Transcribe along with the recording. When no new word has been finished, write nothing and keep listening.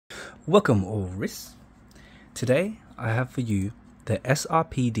Welcome all wrists. Today I have for you the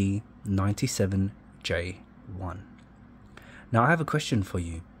SRPD97J1. Now I have a question for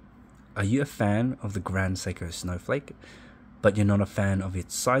you. Are you a fan of the Grand Seiko Snowflake, but you're not a fan of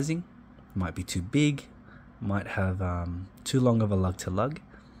its sizing? Might be too big, might have too long of a lug to lug,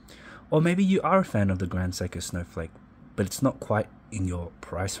 or maybe you are a fan of the Grand Seiko Snowflake, but it's not quite in your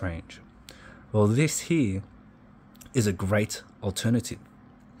price range. Well, this here is a great alternative.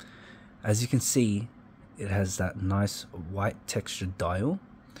 As you can see, it has that nice white textured dial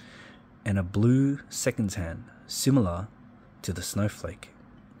and a blue seconds hand, similar to the Snowflake.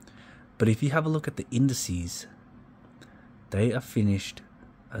 But if you have a look at the indices, they are finished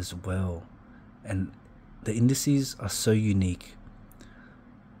as well. And the indices are so unique.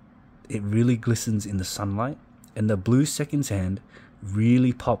 It really glistens in the sunlight, and the blue seconds hand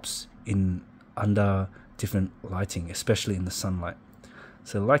really pops in under different lighting, especially in the sunlight.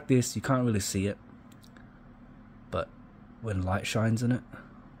 So like this, you can't really see it, but when light shines in it,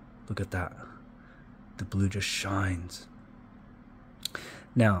 look at that. The blue just shines.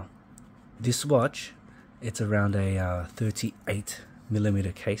 Now, this watch, it's around a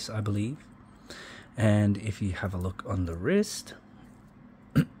 38mm case, I believe. And if you have a look on the wrist,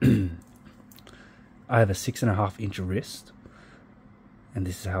 I have a 6.5-inch wrist, and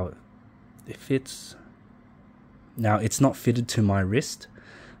this is how it fits. Now, it's not fitted to my wrist.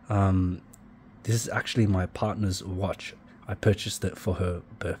 This is actually my partner's watch. I purchased it for her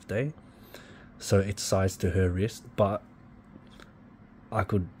birthday, so it's sized to her wrist, but I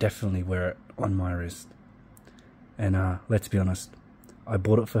could definitely wear it on my wrist. And let's be honest, I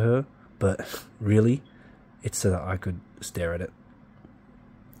bought it for her, but really, it's so that I could stare at it.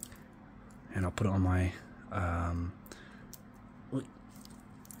 And I'll put it on my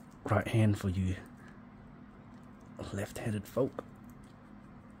right hand for you left-handed folk.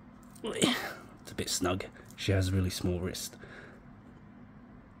 It's a bit snug. She has a really small wrist.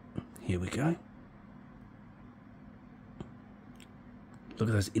 Here we go. Look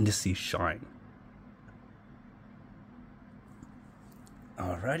at those indices shine.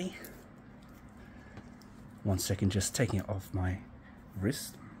 Alrighty. 1 second, just taking it off my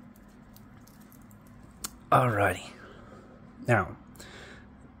wrist. Alrighty. Now,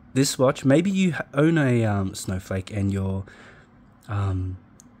 this watch, maybe you own a Snowflake and you're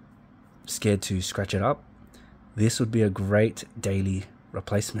scared to scratch it up. This would be a great daily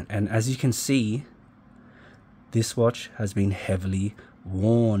replacement. And as you can see, this watch has been heavily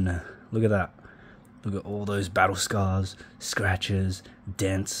worn. Look at that. Look at all those battle scars, scratches,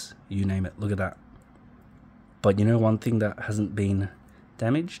 dents, you name it. Look at that. But you know one thing that hasn't been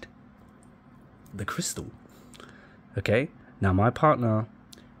damaged? The crystal. Okay, now my partner,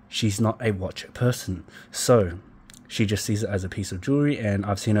 she's not a watch person, so she just sees it as a piece of jewelry, and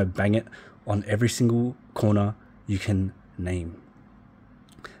I've seen her bang it on every single corner you can name.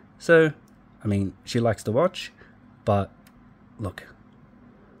 So, I mean, she likes the watch, but look,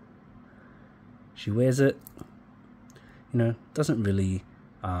 she wears it, you know, doesn't really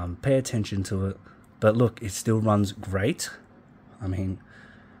pay attention to it, but look, it still runs great. I mean,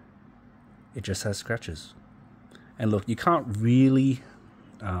 it just has scratches. And look, you can't really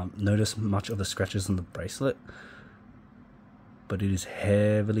notice much of the scratches on the bracelet, but it is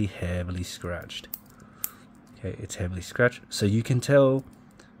heavily scratched. Okay, it's heavily scratched, so you can tell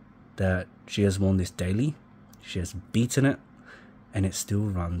that she has worn this daily. She has beaten it, and it still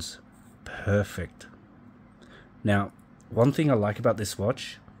runs perfect. Now, one thing I like about this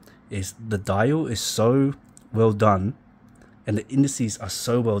watch is the dial is so well done, and the indices are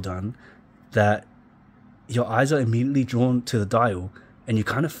so well done that your eyes are immediately drawn to the dial, and you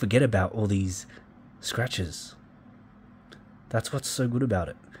kind of forget about all these scratches. That's what's so good about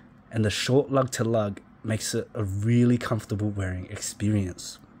it. And the short lug to lug makes it a really comfortable wearing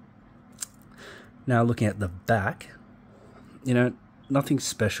experience. Now looking at the back, you know, nothing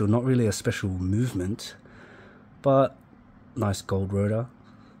special, not really a special movement, but nice gold rotor.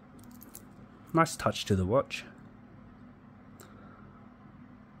 Nice touch to the watch.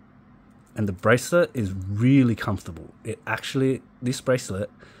 And the bracelet is really comfortable. It actually, this bracelet,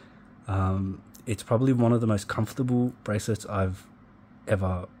 it's probably one of the most comfortable bracelets I've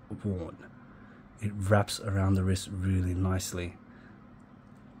ever worn. It wraps around the wrist really nicely.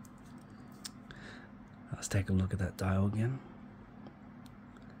 Let's take a look at that dial again.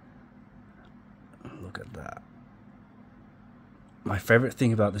 Look at that. My favorite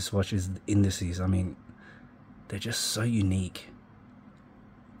thing about this watch is the indices. I mean, they're just so unique.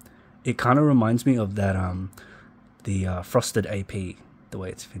 It kind of reminds me of that the frosted AP, the way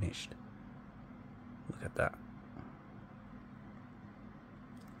it's finished. Look at that.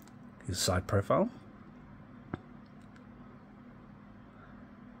 his side profile.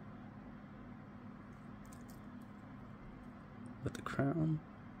 With the crown.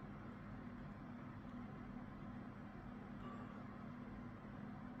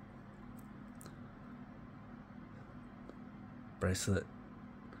 Bracelet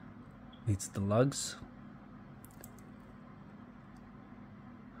meets the lugs.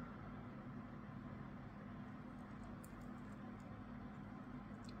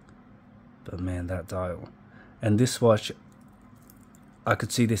 But man, that dial. And this watch, I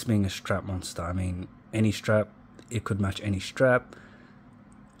could see this being a strap monster. I mean, any strap, it could match any strap.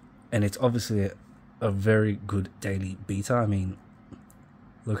 And it's obviously a very good daily beater. I mean,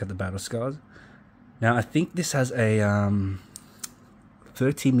 look at the battle scars. Now, I think this has a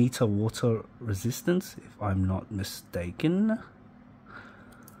 30-meter water resistance, if I'm not mistaken.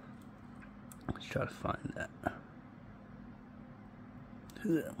 Let's try to find that.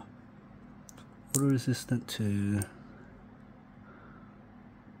 Water resistant to...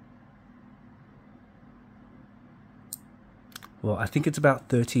 Well, I think it's about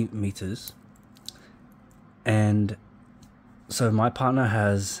 30 meters. And so my partner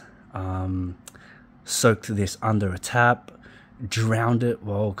has soaked this under a tap, drowned it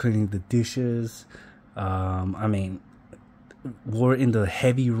while cleaning the dishes. I mean, wore it in the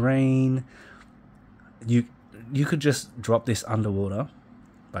heavy rain. You could just drop this underwater,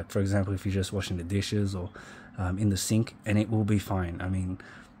 like for example, if you're just washing the dishes or in the sink, and it will be fine. I mean,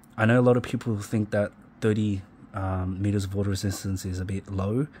 I know a lot of people think that 30 meters of water resistance is a bit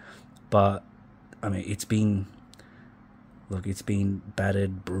low, but I mean, it's been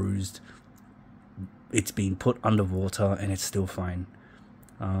battered, bruised, it's been put underwater, and it's still fine.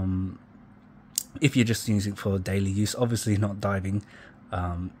 If you're just using it for daily use, obviously not diving,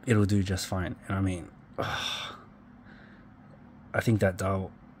 it'll do just fine. And I mean, I think that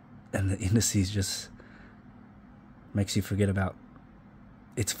dial and the indices just makes you forget about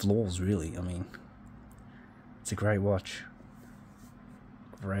its flaws, really. I mean, it's a great watch.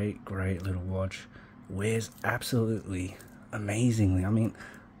 Great little watch. Wears absolutely amazingly. I mean,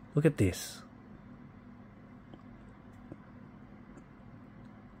 look at this.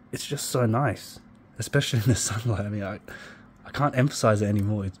 It's just so nice, especially in the sunlight. I mean, I can't emphasize it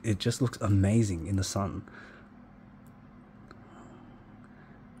anymore. It just looks amazing in the sun.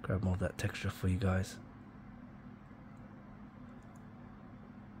 Grab more of that texture for you guys.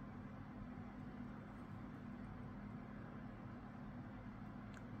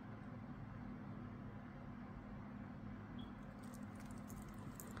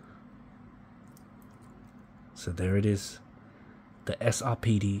 So there it is, the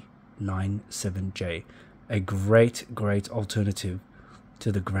SRPD97J, a great alternative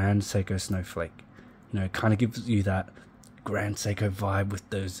to the Grand Seiko Snowflake. You know, it kind of gives you that Grand Seiko vibe with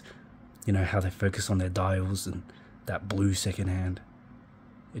those, you know, how they focus on their dials and that blue second hand.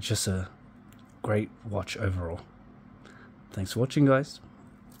 It's just a great watch overall. Thanks for watching, guys.